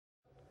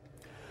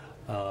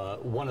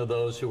One of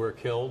those who were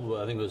killed,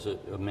 I think it was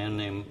a man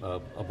named,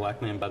 a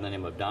black man by the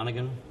name of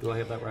Donegan. Do I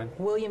have that right?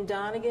 William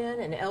Donegan,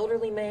 an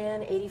elderly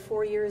man,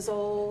 84 years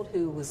old,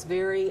 who was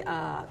very,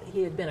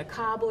 he had been a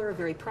cobbler,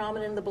 very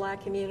prominent in the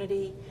black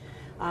community,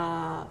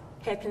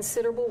 had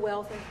considerable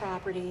wealth and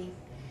property,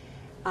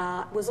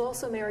 was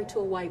also married to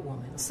a white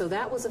woman. So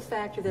that was a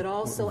factor that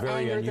also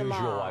angered the mob.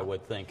 Very unusual, I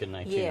would think, in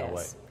 1908.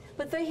 Yes,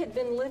 but they had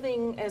been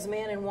living as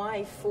man and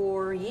wife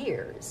for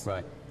years.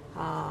 Right.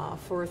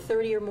 For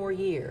 30 or more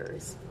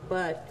years,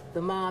 but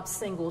the mob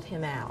singled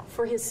him out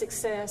for his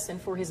success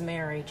and for his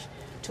marriage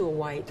to a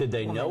white Did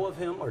they woman. know of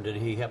him, or did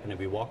he happen to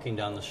be walking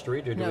down the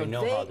street, or do we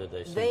know how did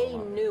they single They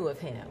him out? knew of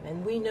him,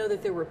 and we know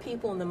that there were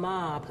people in the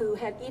mob who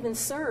had even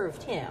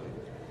served him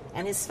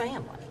and his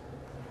family.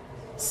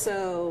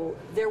 So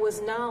there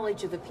was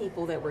knowledge of the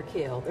people that were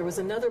killed. There was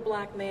another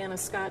black man, a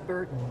Scott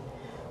Burton,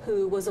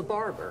 who was a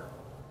barber.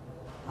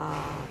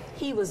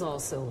 He was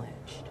also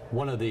lynched.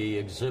 One of the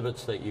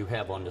exhibits that you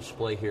have on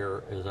display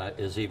here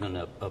is even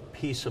a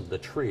piece of the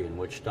tree in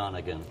which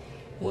Donegan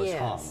was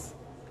hung.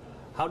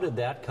 How did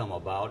that come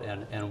about,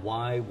 and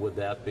why would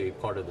that be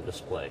part of the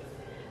display?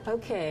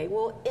 Okay,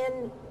 well,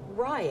 in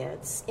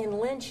riots, in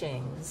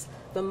lynchings,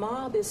 the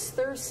mob is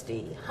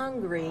thirsty,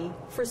 hungry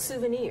for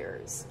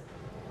souvenirs.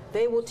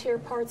 They will tear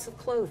parts of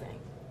clothing.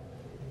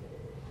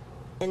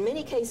 In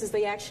many cases,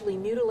 they actually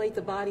mutilate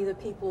the body of the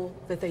people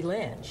that they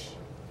lynch.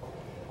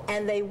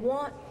 And they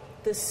want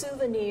the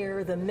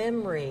souvenir, the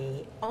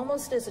memory,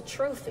 almost as a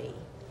trophy.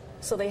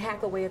 So they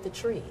hack away at the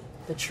tree.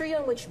 The tree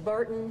on which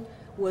Burton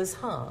was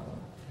hung,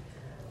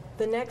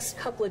 the next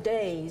couple of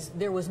days,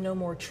 there was no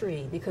more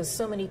tree because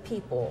so many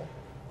people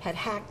had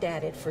hacked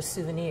at it for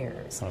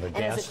souvenirs. Well, a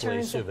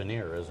ghastly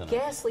souvenir, isn't it?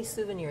 Ghastly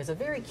souvenirs, a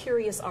very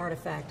curious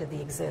artifact of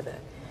the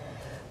exhibit.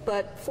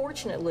 But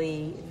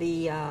fortunately,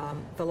 the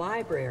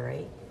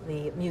library,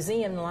 the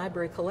museum and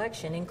library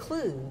collection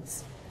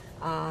includes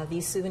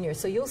these souvenirs.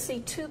 So you'll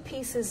see two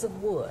pieces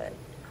of wood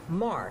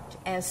marked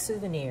as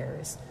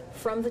souvenirs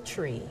from the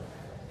tree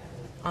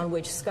on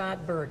which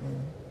Scott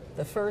Burton,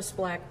 the first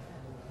black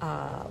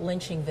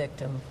lynching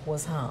victim,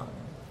 was hung.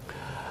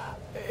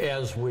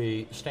 As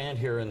we stand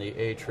here in the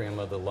atrium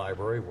of the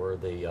library where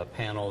the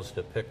panels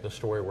depict the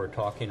story we're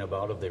talking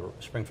about of the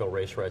Springfield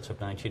race riots of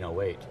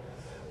 1908,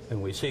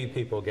 and we see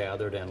people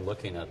gathered and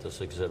looking at this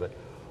exhibit,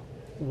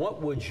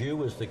 what would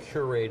you, as the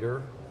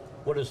curator,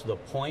 what is the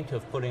point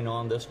of putting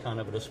on this kind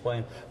of a display?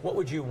 And what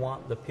would you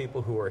want the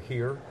people who are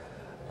here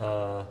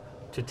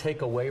to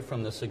take away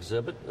from this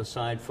exhibit,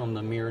 aside from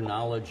the mere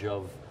knowledge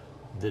of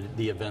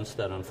the events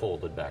that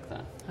unfolded back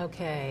then?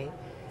 Okay.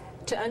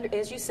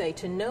 As you say,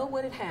 to know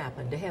what had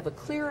happened, to have a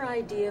clear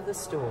idea of the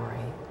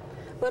story,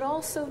 but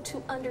also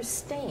to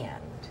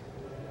understand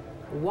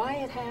why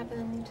it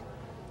happened,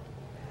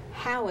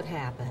 how it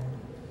happened,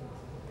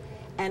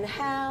 and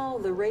how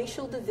the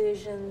racial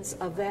divisions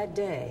of that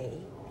day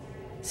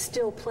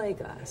still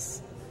plague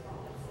us.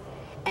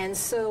 And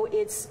so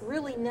it's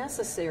really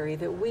necessary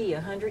that we,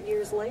 100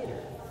 years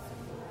later,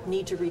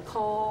 need to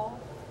recall,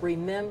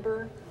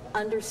 remember,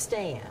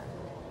 understand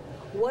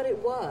what it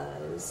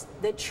was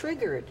that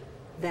triggered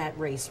that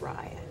race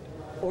riot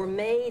or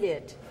made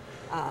it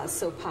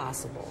so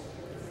possible.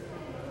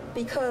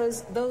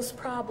 Because those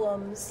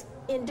problems,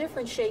 in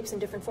different shapes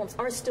and different forms,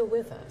 are still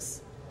with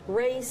us.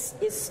 Race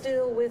is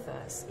still with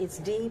us. It's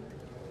deep,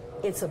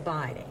 it's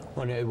abiding.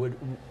 Well, it would,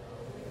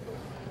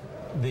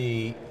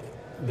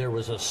 there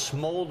was a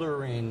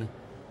smoldering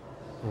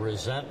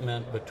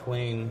resentment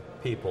between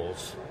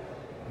peoples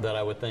that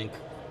I would think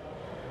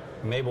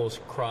Mabel's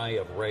cry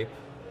of rape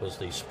was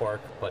the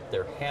spark, but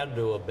there had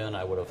to have been,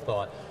 I would have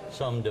thought,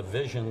 some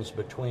divisions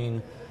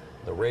between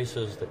the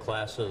races, the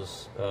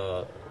classes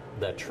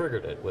that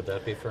triggered it. Would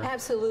that be fair?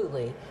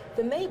 Absolutely.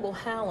 The Mabel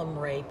Hallam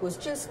rape was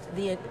just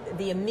the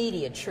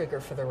immediate trigger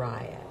for the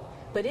riot.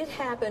 But it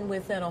happened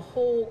within a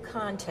whole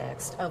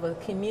context of a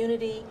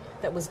community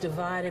that was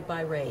divided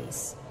by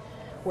race,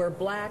 where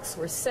blacks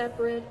were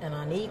separate and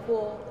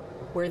unequal,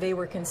 where they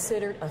were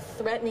considered a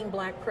threatening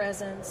black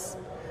presence.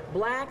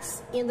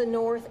 Blacks in the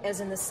North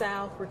as in the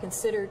South were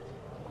considered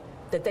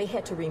that they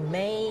had to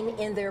remain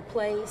in their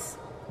place,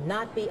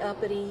 not be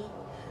uppity,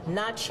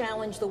 not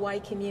challenge the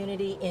white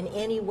community in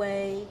any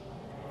way,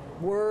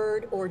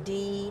 word or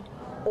deed,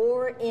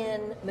 or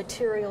in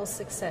material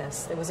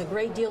success. There was a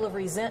great deal of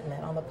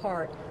resentment on the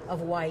part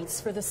of whites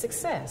for the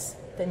success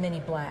that many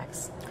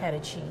blacks had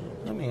achieved.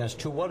 Let me ask,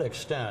 to what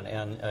extent,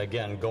 and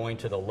again, going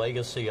to the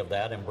legacy of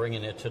that and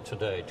bringing it to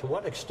today, to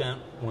what extent,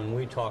 when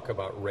we talk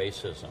about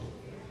racism,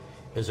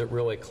 is it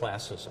really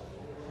classism?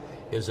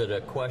 Is it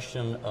a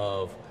question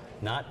of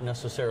not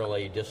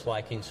necessarily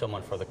disliking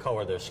someone for the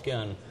color of their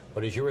skin,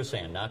 but as you were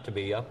saying, not to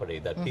be uppity,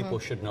 that people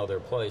should know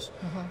their place?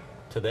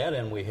 To that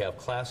end, we have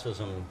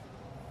classism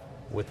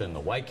within the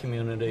white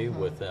community,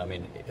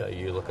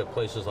 you look at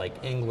places like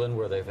England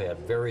where they've had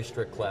very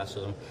strict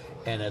classism,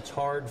 and it's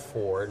hard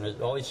for, and it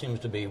always seems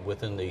to be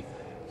within the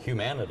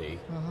humanity,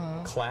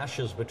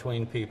 clashes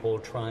between people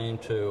trying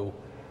to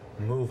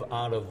move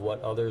out of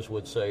what others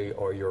would say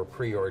are your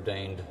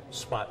preordained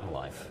spot in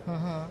life.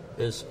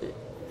 Is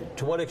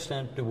to what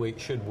extent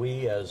should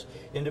we as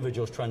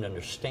individuals trying to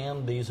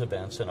understand these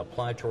events and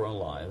apply to our own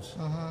lives,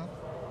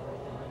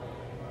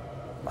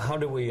 how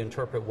do we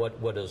interpret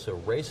what is a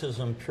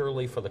racism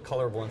purely for the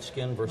color of one's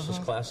skin versus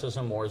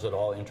classism, or is it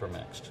all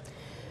intermixed?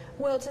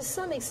 Well, to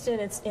some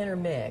extent it's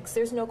intermixed.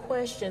 There's no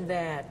question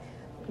that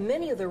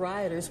many of the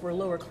rioters were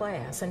lower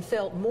class and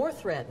felt more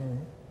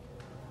threatened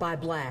by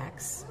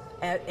blacks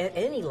at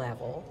any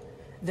level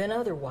than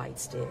other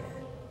whites did.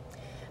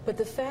 But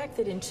the fact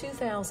that in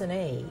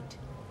 2008,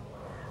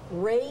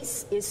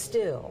 race is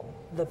still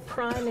the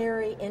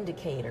primary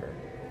indicator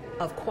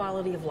of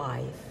quality of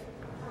life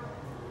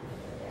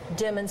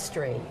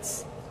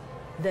demonstrates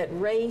that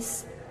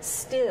race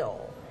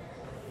still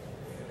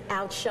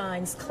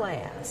outshines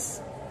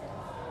class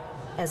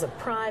as a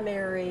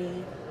primary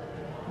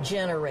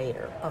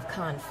generator of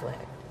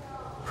conflict,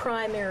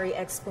 primary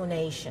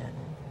explanation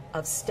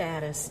of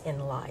status in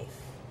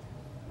life.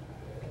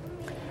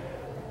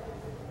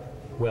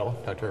 Well,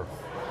 Dr.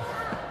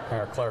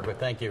 Clark, we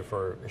thank you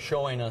for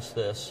showing us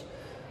this.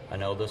 I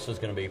know this is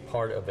going to be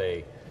part of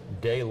a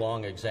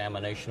day-long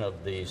examination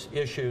of these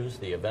issues,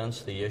 the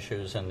events, the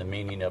issues, and the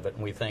meaning of it.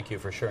 And we thank you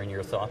for sharing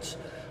your thoughts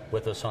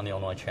with us on the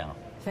Illinois Channel.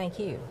 Thank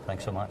you.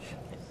 Thanks so much.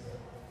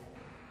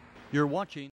 You're watching